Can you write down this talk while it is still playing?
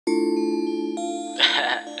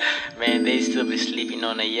Man, they still be sleeping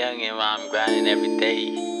on a youngin' while I'm grinding every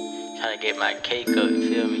day. Trying to get my cake up, you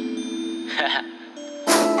feel me?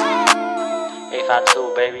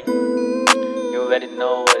 852, baby. You already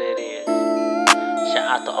know what it is. Shout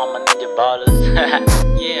out to all my ninja ballers.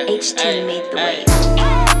 Yeah. HT made the way.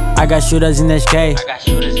 I got shooters in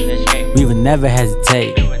HK. We would never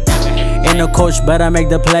hesitate. Ain't no coach, but I make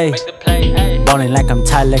the play. Ballin' like I'm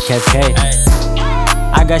Tyler Kepkay.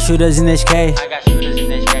 I got shooters in HK.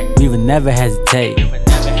 We would never hesitate.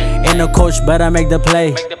 Ain't no coach, but I make the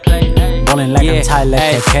play. Ballin' like I'm Tyler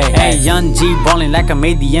Kepkay. Hey, young G ballin' like I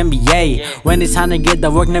made the NBA. When it's time to get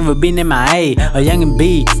the work, never been in my A. A young and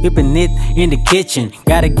B, whipping it in the kitchen.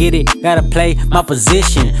 Gotta get it, gotta play my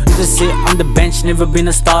position. Used to sit on the bench, never been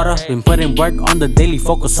a starter. Been putting work on the daily,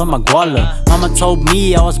 focus on my guala. Mama told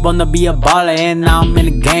me I was born to be a baller, and now I'm in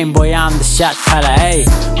the game, boy, I'm the shot caller. Hey,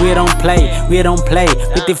 we don't play.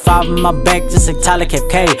 55 in my back, just like Tyler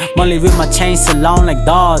Kepkay. Molly with my chain salon like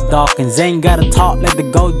Dawkins. Ain't gotta talk, let the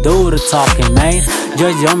go do the talking, man.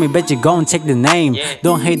 Judge on me, bet you go and check the name.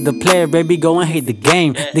 Don't hate the player, baby, go and hate the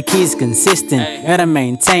game. The key is consistent, gotta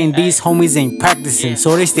maintain. These homies ain't practicing,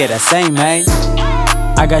 so they stay the same, man.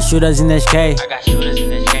 I got shooters in HK.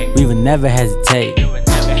 We would never hesitate.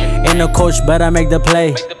 Ain't no coach, but I make the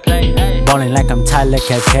play. Ballin' like I'm Tyler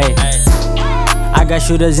Kepkay. I got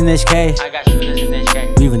shooters in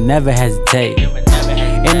HK. We would never hesitate.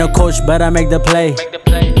 Ain't no coach, but I make the play.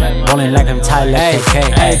 Ballin' like I'm Tyler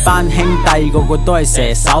Kepkay。班兄弟個個都係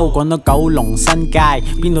射手，講到九龍新界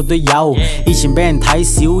邊度都有。以前俾人睇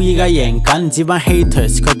小，依家贏緊，只班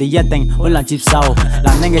haters 佢哋一定好難接受。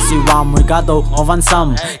難聽嘅説話唔會搞到我分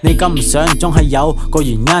心，你咁唔想總係有個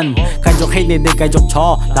原因。繼續 hate 你哋繼續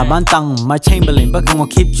坐大板凳，唔係 Chamberlain， 不過我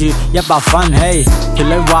keep 住100分。嘿，條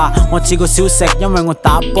女話我似個小食，因為我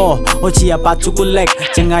打波好似有8朱古力，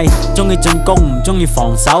淨係中意進攻唔中意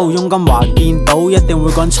防守。雍金華見到一定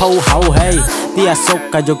會講粗口。嘿，啲阿叔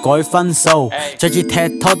繼續改分數，再次踢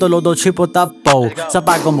拖到老到 triple double， 失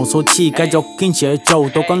敗過無數次，繼續堅持去做，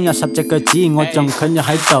到今日10隻腳趾我仲近咗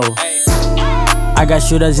喺度。I got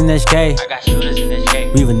shooters in HK.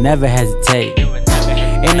 We would never hesitate.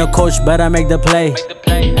 Ain't no coach, but I make the play.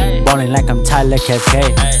 Ballin' like I'm Tyler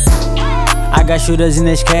Kepkay. I got shooters in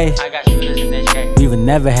HK. We would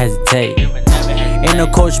never hesitate. Ain't no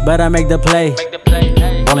coach, but I make the play.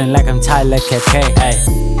 Ballin' like I'm Tyler Kepkay.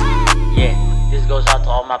 Yeah, this goes out to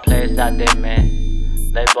all my players out there, man.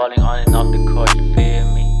 They balling on and off the court, you feel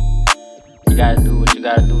me? You gotta do what you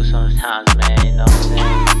gotta do sometimes, man, you know what I'm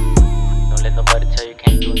saying? Don't let nobody tell you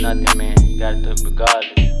can't do nothing, man. You gotta do it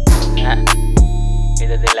regardless.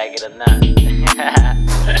 Either they like it or not.